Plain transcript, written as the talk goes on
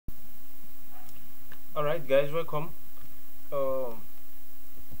Alright guys, welcome. um,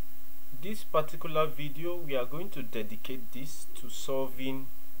 this particular video we are going to dedicate this to solving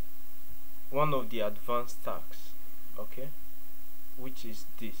one of the advanced tasks, okay, which is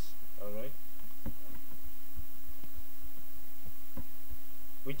this. Alright,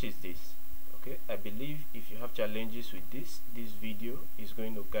 which is this. Okay, I believe if you have challenges with this video is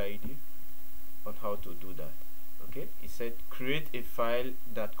going to guide you on how to do that. Okay, it said create a file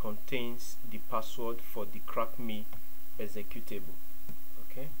that contains the password for the crackme executable.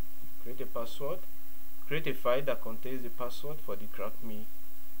 Okay, create a file that contains the password for the crackme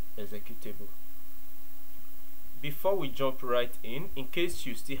executable. Before we jump right in case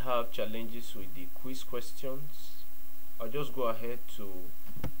you still have challenges with the quiz questions, I'll just go ahead to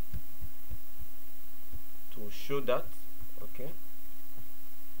show that. Okay,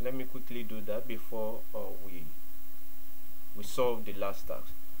 let me quickly do that before we solve the last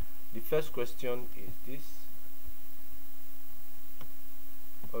task. The first question is this: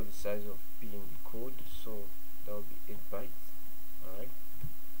 what's the size of P in the code? So that will be 8 bytes. Alright,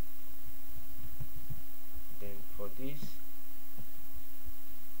 then for this,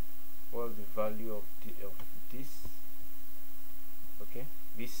 what's the value of this? Okay,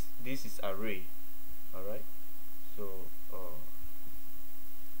 this is array. Alright, so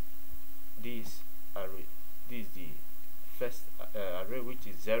this array, this is the first array, which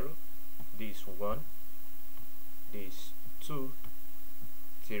is 0, this is 1, this 2,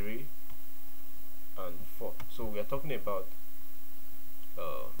 3 and 4. So we are talking about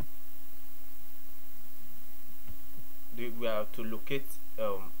we have to locate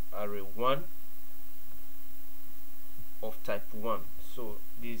array 1 of type 1. So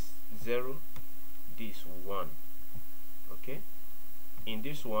this 0, this 1. Okay, in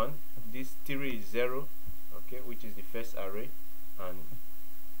this one, this 3 is 0, okay, which is the first array, and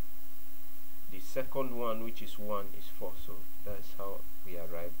the second one, which is 1, is 4. So that's how we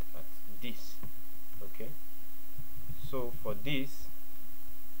arrived at this. Okay, so for this,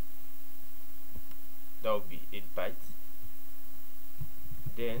 that will be 8 bytes.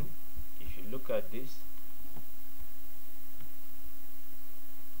 Then if you look at this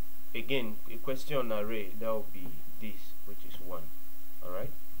again, a question array, that will be this, which is 1.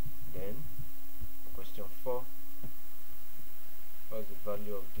 Alright, then question 4, what's the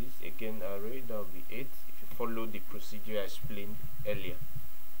value of this? Again, array, that will be 8 if you follow the procedure I explained earlier.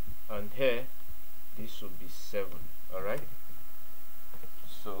 And here this will be 7. Alright,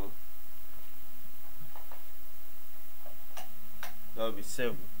 so that will be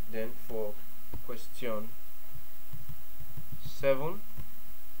 7. Then for question 7,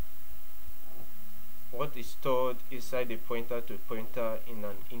 what is stored inside a pointer to a pointer in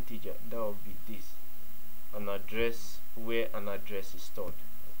an integer? That will be this, an address, where an address is stored.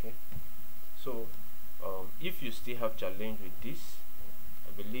 Okay, so if you still have challenge with this,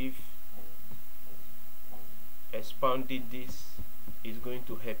 I believe expounding this is going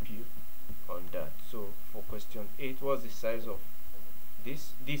to help you on that. So for question 8, what's the size of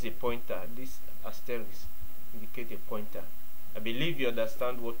this? This is a pointer. This asterisk indicate a pointer. I believe you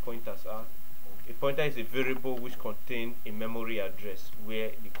understand what pointers are. A pointer is a variable which contains a memory address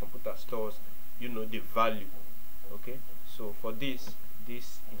where the computer stores, the value. Okay, so for this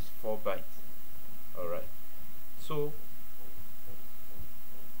is 4 bytes. Alright, so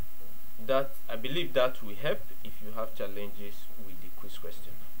that, I believe that will help if you have challenges with the quiz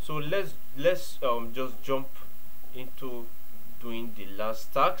question. So let's just jump into doing the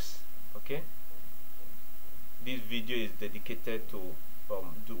last task. Okay, this video is dedicated to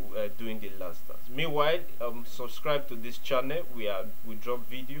doing the last task. Meanwhile, subscribe to this channel. We drop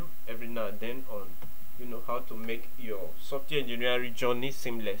video every now and then on how to make your software engineering journey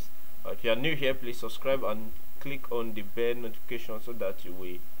seamless. If you are new here, please subscribe and click on the bell notification so that you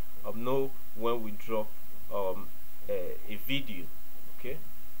will know when we drop a video. Okay,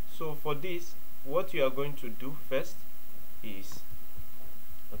 so for this, what you are going to do first is,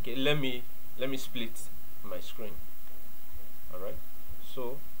 okay, let me split my screen. Alright,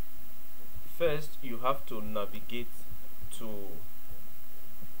 so first you have to navigate to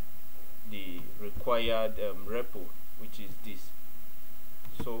the required repo, which is this.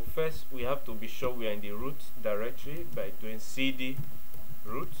 So first we have to be sure we are in the root directory by doing cd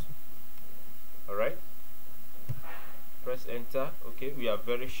root. Alright, press enter. Okay, we are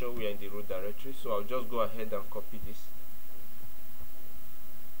very sure we are in the root directory, so I'll just go ahead and copy this.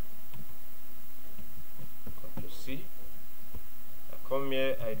 Ctrl C. Come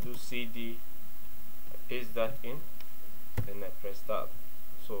here, I do cd, I paste that in, then I press tab.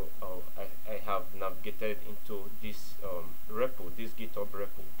 So I have navigated into this repo, this GitHub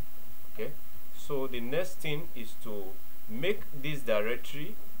repo. Okay, So the next thing is to make this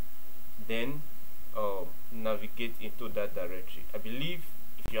directory, then navigate into that directory. I believe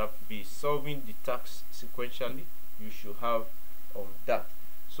if you have been solving the tasks sequentially, you should have that.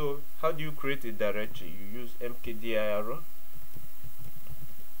 So how do you create a directory? You use mkdir,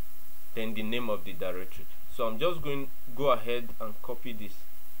 then the name of the directory. So I'm just going to go ahead and copy this.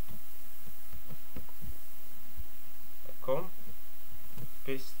 I come,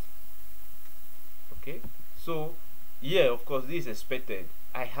 paste. Okay, so yeah, of course this is expected.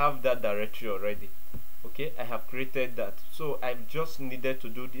 I have that directory already. Okay, I have created that, so I've just needed to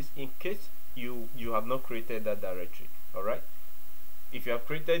do this in case you have not created that directory. All right, if you have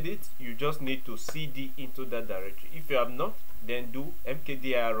created it, you just need to cd into that directory. If you have not, then do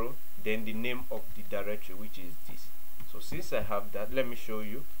mkdir, then the name of the directory, which is this. So since I have that, let me show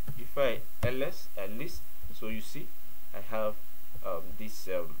you. If I ls list, so you see I have this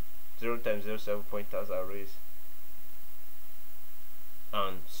 0 times 0 7 pointers, arrays,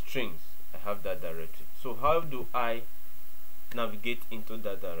 and strings. I have that directory. So how do I navigate into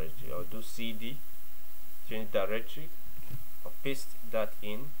that directory? I'll do cd, change directory, or paste that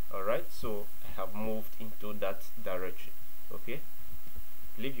in. Alright, so I have moved into that directory. Okay,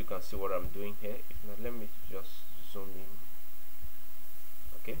 I believe you can see what I'm doing here. If not, let me just zoom in.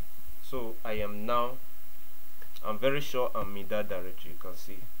 Okay, so I am now, I'm very sure I'm in that directory. You can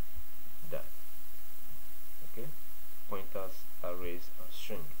see that. Okay, pointers, arrays, and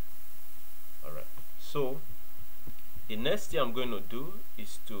string. Alright, so the next thing I'm going to do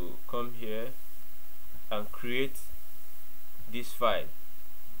is to come here and create this file.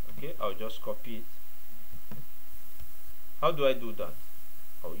 Okay, I'll just copy it. How do I do that?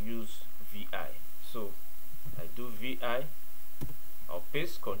 I'll use vi. So I do vi, I'll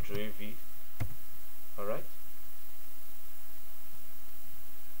paste Ctrl V. Alright,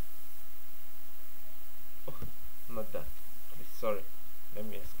 oh, not that, please, sorry, let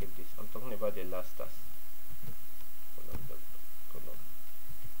me escape this. I'm talking about the last task. Column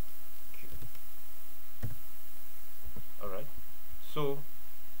Q. Alright, so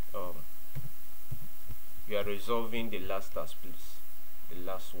we are resolving the last task, please. The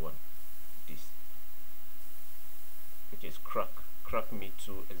last one, this, which is crackme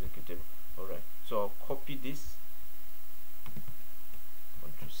to executable. Alright, so I'll copy this,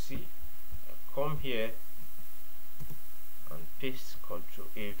 Ctrl C, I'll come here and paste Ctrl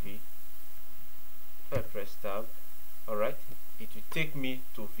AV. If I press tab, alright, it will take me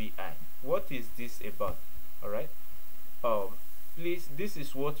to VI. What is this about? Alright, please, this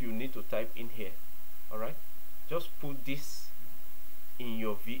is what you need to type in here. Alright, just put this in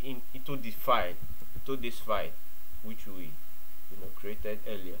your into the file, to this file which we created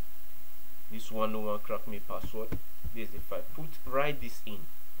earlier, this 101 crackme password. This is the file. Write this in.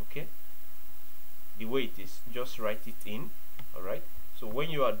 Okay, the way it is, just write it in. Alright, so when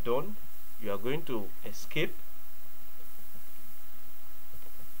you are done, you are going to escape,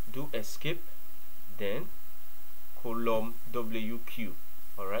 do escape, then column WQ.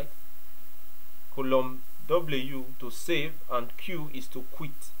 Alright, column W to save and Q is to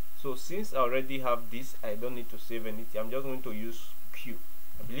quit. So since I already have this, I don't need to save anything. I'm just going to use Q.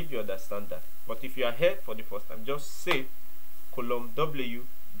 I believe you understand that. But if you are here for the first time, just save, column W,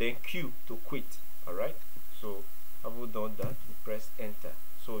 then Q to quit. Alright, so have you done that? You press enter.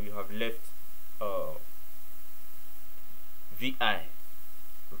 So you have left VI.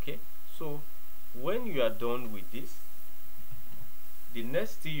 Okay, so when you are done with this, the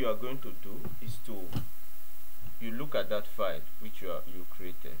next thing you are going to do is to you look at that file which you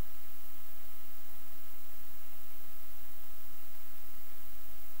created.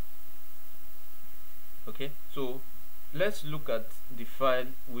 Okay, so let's look at the file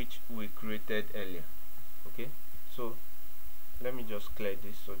which we created earlier. Okay, so let me just clear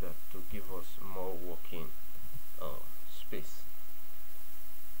this so that to give us more working space.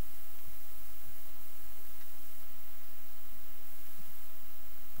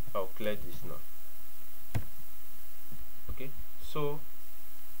 I'll clear this now. Okay, so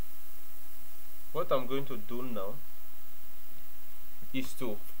what I'm going to do now is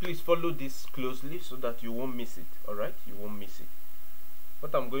to, please follow this closely so that you won't miss it. Alright, you won't miss it.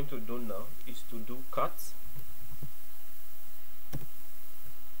 What I'm going to do now is to do cut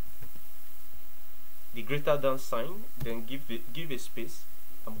the greater than sign, then give a space.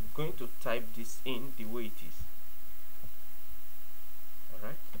 I'm going to type this in the way it is.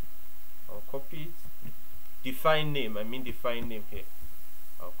 Alright, I'll copy it. Define name, define name here.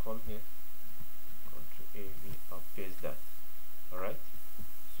 I'll come here, Ctrl AV, I'll paste that. Alright,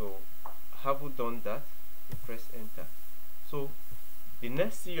 so have you done that? You press enter. So the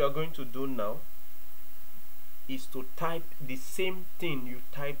next thing you are going to do now is to type the same thing you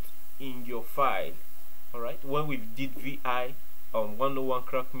typed in your file. Alright, when we did vi 101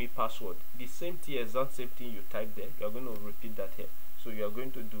 crackme password, the same thing, exact same thing you typed there, you are going to repeat that here. So you are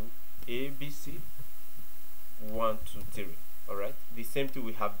going to do ABC 1 2 3. Alright, the same thing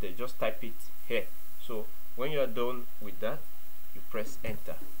we have there, just type it here. So when you are done with that, you press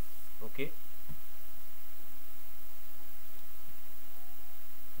enter. Okay,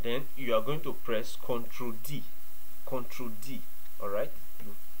 then you are going to press Ctrl D. Alright,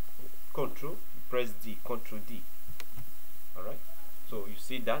 you Ctrl, press D, Ctrl D. Alright, so you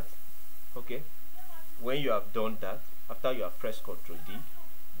see that. Okay, when you have done that, after you have pressed Ctrl D,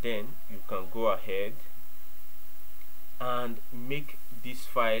 then you can go ahead and make this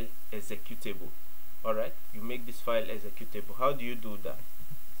file executable. Alright, you make this file executable. How do you do that?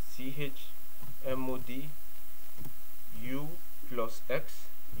 chmod u plus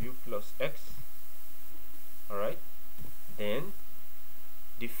x. Alright, then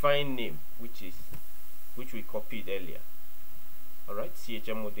the file name, which we copied earlier. Alright,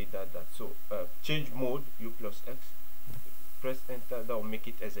 chmod that. So change mode u plus x, press enter, that will make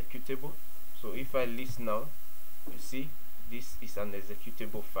it executable. So if I list now, you see this is an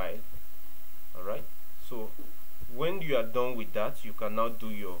executable file. Alright, so when you are done with that, you can now do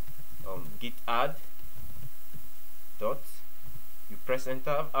your git add dot, you press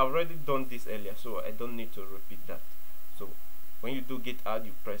enter. I've already done this earlier, so I don't need to repeat that. So when you do git add,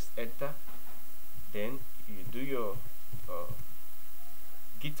 you press enter, then you do your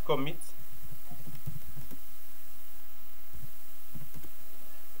git commit.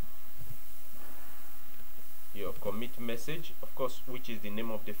 Your commit message, of course, which is the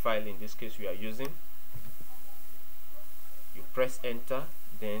name of the file in this case we are using. You press enter,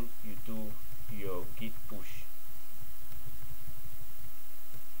 then you do your git push.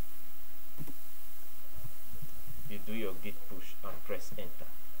 You do your git push and press enter.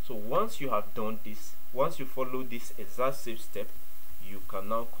 So once you have done this, once you follow this exact same step, you can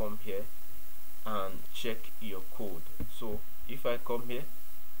now come here and check your code. So if I come here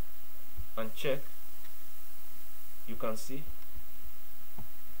and check, you can see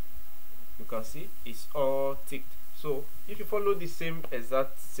it's all ticked. So if you follow the same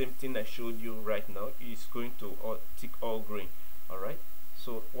thing I showed you right now, it's going to tick all green. Alright,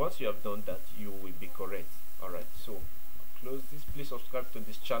 so once you have done that, you will be correct. Alright, so close this. Please subscribe to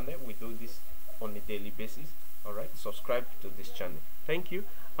this channel. We do this on a daily basis. Alright, subscribe to this channel. Thank you.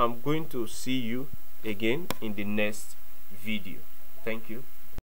 I'm going to see you again in the next video. Thank you.